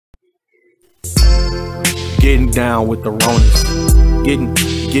Getting down with the Roneys.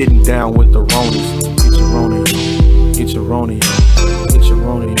 Getting down with the Roneys. Get your Roni on. Get your Roni on. Get your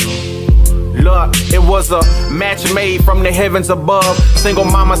Roni on. Look, it was a match made from the heavens above. Single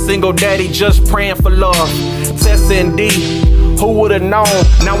mama, single daddy, just praying for love. Tessa and D, who would've known?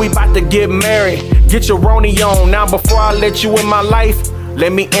 Now we about to get married. Get your Roni on. Now before I let you in my life,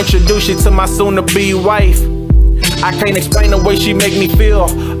 let me introduce you to my soon-to-be wife. I can't explain the way she make me feel.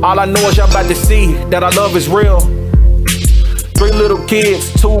 All I know is y'all about to see that our love is real. 3 little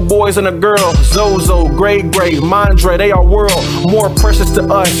kids, 2 boys and a girl. Zozo, Gray, Mondre, they are world. More precious to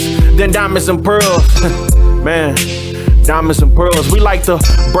us than diamonds and pearls. Man, diamonds and pearls. We like the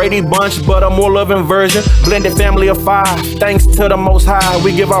Brady Bunch, but a more loving version. Blended family of 5. Thanks to the Most High,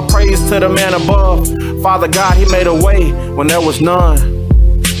 we give our praise to the man above. Father God, he made a way when there was none.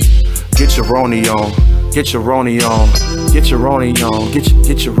 Get your Roni on. Get your Roni on. Get your Roni on. Get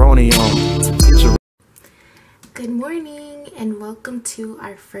your Roni on. Get your. Good morning and welcome to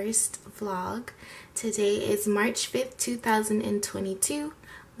our first vlog. Today is March 5th, 2022.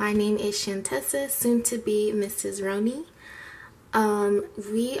 My name is Shantessa, soon to be Mrs. Roney.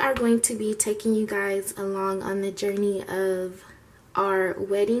 We are going to be taking you guys along on the journey of our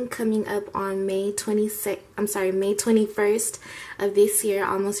wedding coming up on May 21st of this year.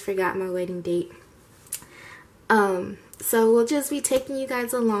 I almost forgot my wedding date. So we'll just be taking you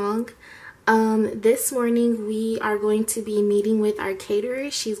guys along. This morning we are going to be meeting with our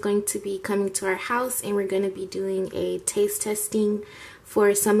caterer. She's going to be coming to our house and we're going to be doing a taste testing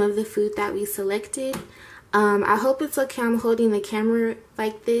for some of the food that we selected. I hope it's okay I'm holding the camera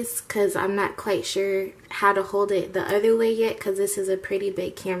like this because I'm not quite sure how to hold it the other way yet because this is a pretty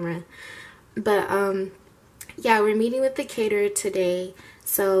big camera. But yeah, we're meeting with the caterer today,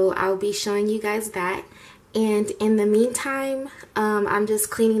 so I'll be showing you guys that. And in the meantime, I'm just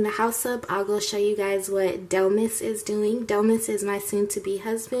cleaning the house up. I'll go show you guys what Delmas is doing. Delmas is my soon-to-be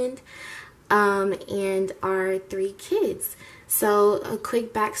husband and our 3 kids. So a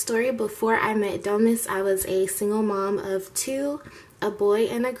quick backstory. Before I met Delmas, I was a single mom of 2, a boy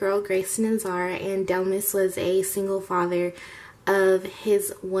and a girl, Grayson and Zara, and Delmas was a single father of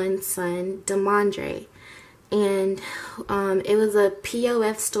his 1 son, Demondre. And it was a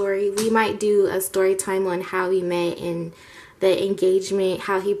POF story. We might do a story time on how we met and the engagement,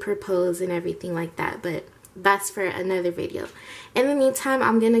 how he proposed and everything like that, but that's for another video. In the meantime,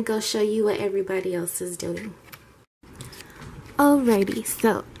 I'm gonna go show you what everybody else is doing. Alrighty,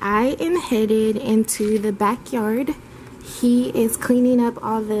 so I am headed into the backyard. He is cleaning up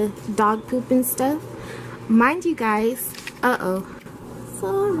all the dog poop and stuff. Mind you guys,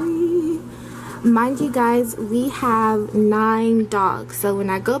 sorry. Mind you guys, we have 9 dogs. So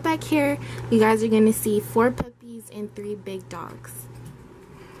when I go back here, you guys are going to see 4 puppies and 3 big dogs.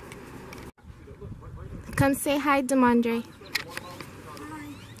 Come say hi, Demondre. Hi.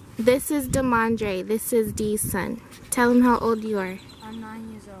 This is Demondre. This is Dee's son. Tell him how old you are. I'm 9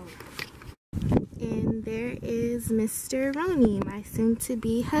 years old. And there is Mr. Roney, my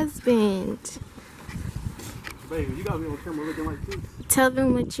soon-to-be husband. Baby, you got me on camera looking like this. Tell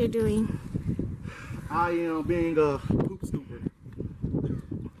them what you're doing. I am being a poop scooper.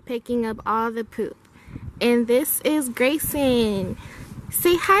 Picking up all the poop. And this is Grayson.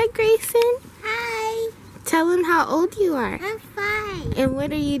 Say hi, Grayson. Hi. Tell him how old you are. I'm 5. And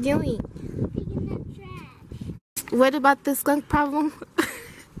what are you doing? Picking up trash. What about the skunk problem?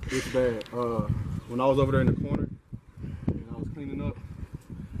 It's bad. When I was over there in the corner and I was cleaning up,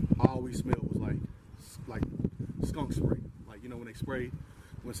 I always smelled was like skunk spray. Like, you know, when they spray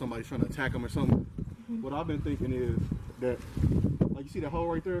when somebody's trying to attack them or something. What I've been thinking is that, like, you see that hole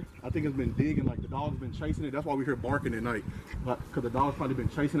right there? I think it's been digging, like the dog's been chasing it. That's why we hear barking at night, because the dog's probably been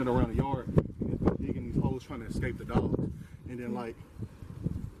chasing it around the yard and it's been digging these holes trying to escape the dogs. And then, like,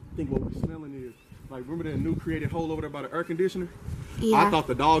 I think what we're smelling is, like, remember that new created hole over there by the air conditioner? Yeah. I thought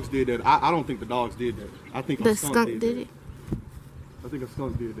the dogs did that. I don't think the dogs did that. I think the skunk did it. I think a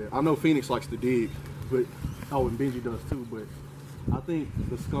skunk did that. I know Phoenix likes to dig, but and Benji does too, but I think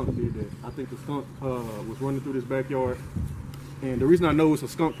the skunk did that. I think the skunk was running through this backyard. And the reason I know it's a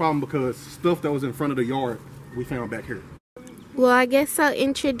skunk problem because stuff that was in front of the yard, we found back here. Well, I guess I'll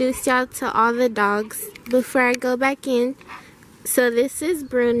introduce y'all to all the dogs before I go back in. So this is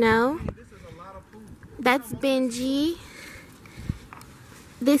Bruno. That's Benji.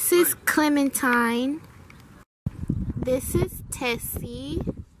 This is Clementine. This is Tessie.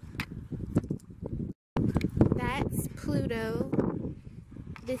 That's Pluto.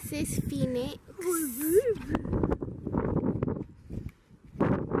 This is Phoenix.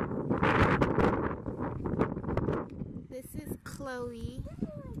 This is Chloe.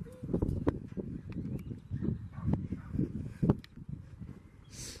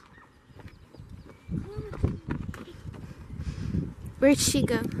 Where'd she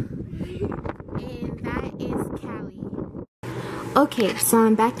go? And that is Callie. Okay, so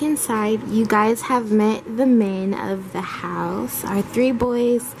I'm back inside. You guys have met the men of the house. Our 3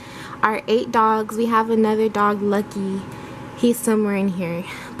 boys, our 8 dogs. We have another dog, Lucky. He's somewhere in here.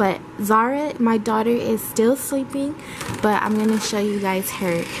 But Zara, my daughter, is still sleeping. But I'm going to show you guys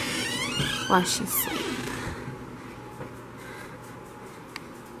her while she's asleep.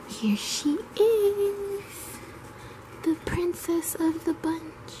 Here she is. The princess of the bunch.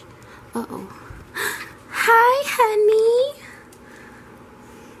 Uh-oh. Hi, honey.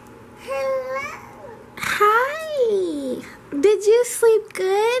 Hello. Hi. Did you sleep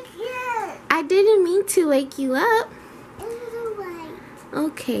good? Yeah. I didn't mean to wake you up. It was alright.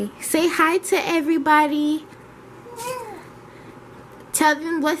 Okay. Say hi to everybody. Yeah. Tell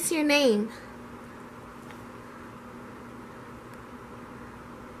them what's your name.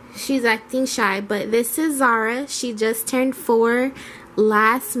 She's acting shy, but this is Zara. She just turned 4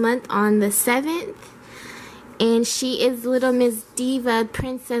 last month on the 7th. And she is little Miss Diva,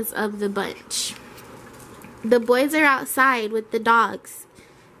 princess of the bunch. The boys are outside with the dogs.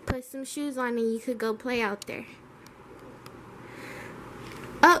 Put some shoes on and you could go play out there.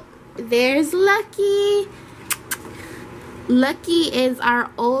 Oh, there's Lucky. Lucky is our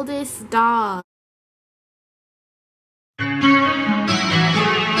oldest dog.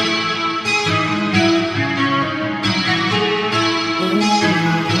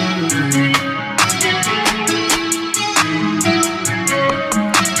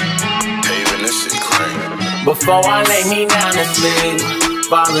 Before I lay me down to sleep,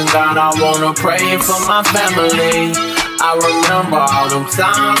 Father God, I wanna pray for my family. I remember all them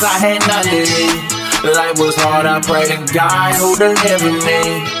times I had nothing. Life was hard, I pray to God who delivered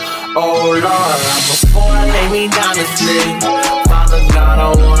me. Oh Lord, before I lay me down to sleep, Father God,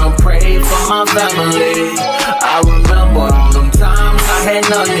 I wanna pray for my family. I remember all them times I had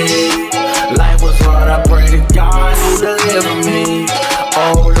nothing. Life was hard, I pray to God who delivered me.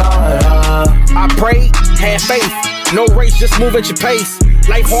 Oh Lord, I prayed, had faith, no race, just move at your pace.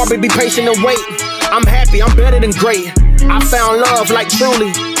 Life hard, but be patient and wait. I'm happy, I'm better than great. I found love like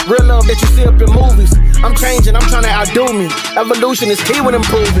truly, real love that you see up in movies. I'm changing, I'm trying to outdo me. Evolution is key when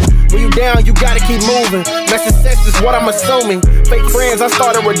improving. When you down, you gotta keep moving. My success is what I'm assuming. Fake friends, I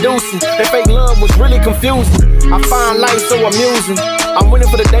started reducing. That fake love was really confusing. I find life so amusing. I'm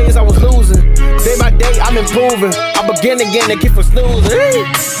winning for the days I was losing. Day by day, I'm improving. I begin again to get from snoozing.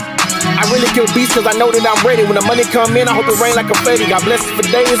 I really kill beats cause I know that I'm ready. When the money come in, I hope it rain like confetti. God bless it for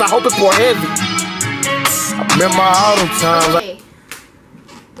days, I hope it pour heavy. I remember all them times. Okay.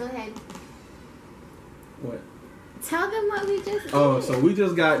 Go ahead. What? Tell them what we just did. Oh, so we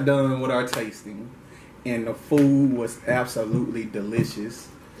just got done with our tasting, and the food was absolutely delicious.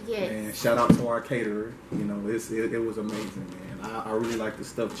 Yes. And shout out to our caterer. You know, it was amazing, man. I really like the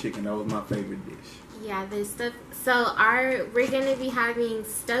stuffed chicken. That was my favorite dish. Yeah, there's stuff. So we're gonna be having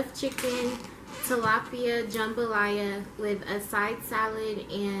stuffed chicken, tilapia jambalaya with a side salad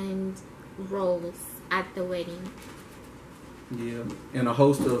and rolls at the wedding. Yeah, and a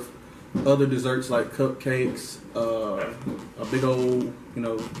host of other desserts like cupcakes, a big old,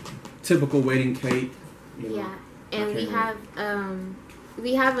 typical wedding cake. Yeah, and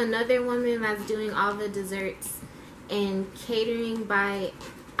we have another woman that's doing all the desserts and catering by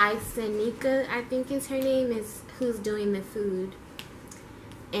Isanika, I think is her name, is who's doing the food.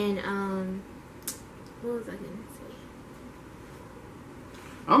 And what was I gonna say?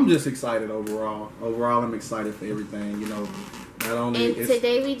 I'm just excited overall. Overall, I'm excited for everything. Not only. And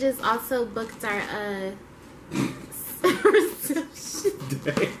today we just also booked our reception.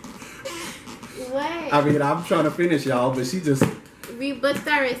 What? I mean, I'm trying to finish, y'all, but we booked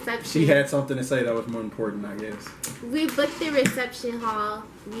our reception. she had something to say that was more important, I guess. We booked the reception hall.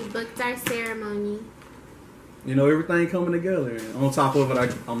 We booked our ceremony. Everything coming together. And on top of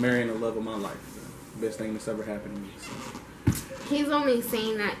it, I'm marrying the love of my life. The best thing that's ever happened to me. So. He's only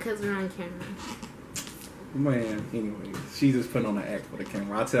saying that because we're on camera. Man, anyway, she's just putting on an act for the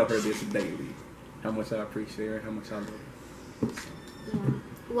camera. I tell her this daily. How much I appreciate her, how much I love her. So. Yeah.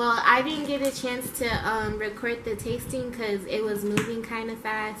 Well, I didn't get a chance to record the tasting because it was moving kind of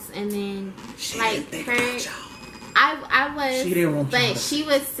fast, and then I was, she didn't want but y'all. she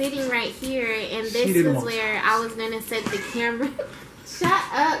was sitting right here, and this was where I was gonna set the camera. Shut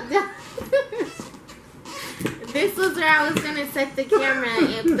up! This was where I was gonna set the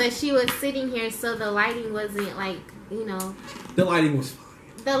camera, but she was sitting here, so the lighting wasn't The lighting was fine.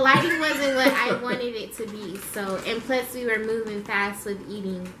 The lighting wasn't what I wanted it to be. So, and plus we were moving fast with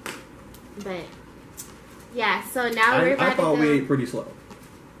eating. But yeah, so now we're about I thought to go. we ate pretty slow.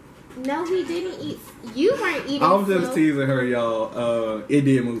 No, we didn't eat. You weren't eating. I was just so. teasing her, y'all. It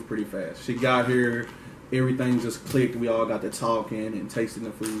did move pretty fast. She got here, everything just clicked. We all got to talking and tasting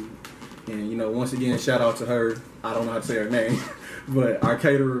the food. And, you know, once again, shout out to her. I don't know how to say her name, but our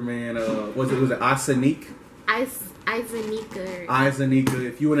caterer, man, was it Isanik? Isanika.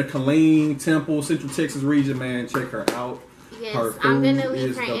 If you in a Killeen, Temple, Central Texas region, man, check her out. Yes, her I'm food gonna leave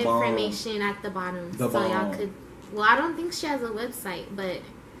is her the bomb. information at the bottom, The so y'all bomb. could. Well, I don't think she has a website, but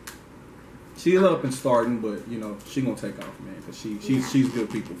She's up and starting, but you know she gonna take off, man, because she's good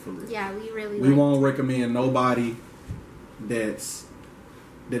people for real. yeah, we really. We won't recommend nobody that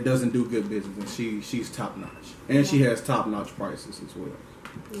doesn't do good business, and she's top notch, and she has top notch prices as well.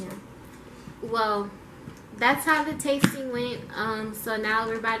 Yeah. Well, that's how the tasting went. So now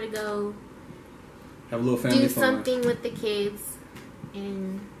we're about to go Have a little family do fun. something with the kids,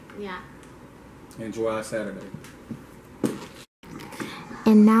 and yeah. Enjoy our Saturday.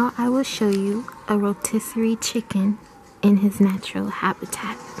 And now I will show you a rotisserie chicken in his natural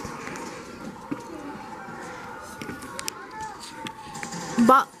habitat.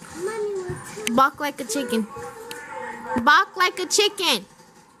 Bark. Bark like a chicken. Bark like a chicken.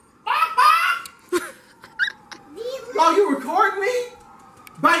 Oh, you recording me?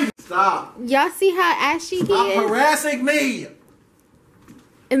 Baby, stop. Y'all see how ashy he Stop is? harassing me.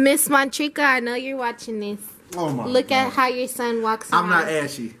 And Miss Montrica, I know you're watching this. Oh my Look God. at how your son walks around. I'm not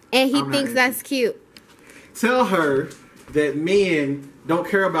ashy. And he I'm not thinks ashy. that's cute. Tell her that men don't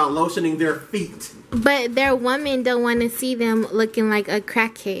care about lotioning their feet. But their women don't want to see them looking like a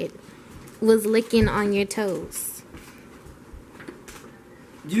crackhead was licking on your toes.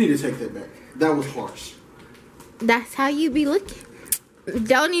 You need to take that back. That was harsh. That's how you be looking.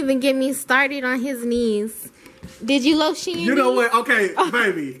 Don't even get me started on his knees. Did you lotion your You know knees? what? Okay,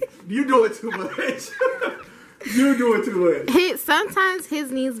 baby. You do it too much. You do it too much. Sometimes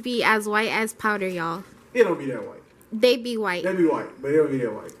his knees be as white as powder, y'all. It don't be that white. They be white. They be white, but it don't be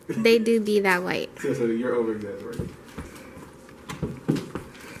that white. They do be that white. So you're over exaggerating.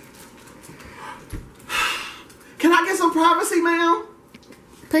 Can I get some privacy, ma'am?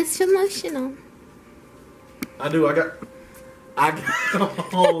 Put some lotion on. I do. I got.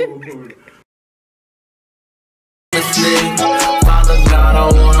 Oh. Father God,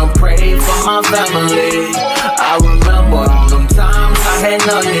 I wanna pray for my family. I remember all them times I had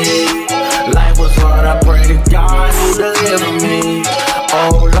nothing. Life was hard, I pray to God who deliver me.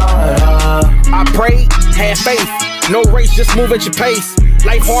 Oh Lord, I prayed, had faith, no race, just move at your pace.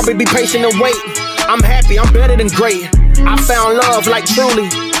 Life hard, but be patient and wait. I'm happy, I'm better than great. I found love like truly,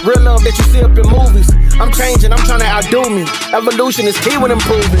 real love that you see up in movies. I'm changing, I'm trying to outdo me. Evolution is key when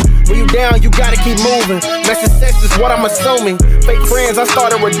improving. When you down, you gotta keep moving. My success is what I'm assuming. Fake friends, I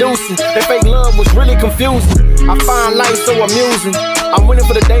started reducing. That fake love was really confusing. I find life so amusing. I'm winning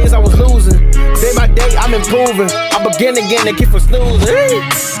for the days I was losing. Day by day, I'm improving. I begin again and keep from snoozing.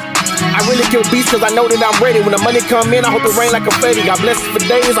 I really kill beats cause I know that I'm ready. When the money come in, I hope it rain like confetti. God bless it for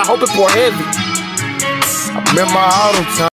days, I hope it pour heavy. I remember all them times.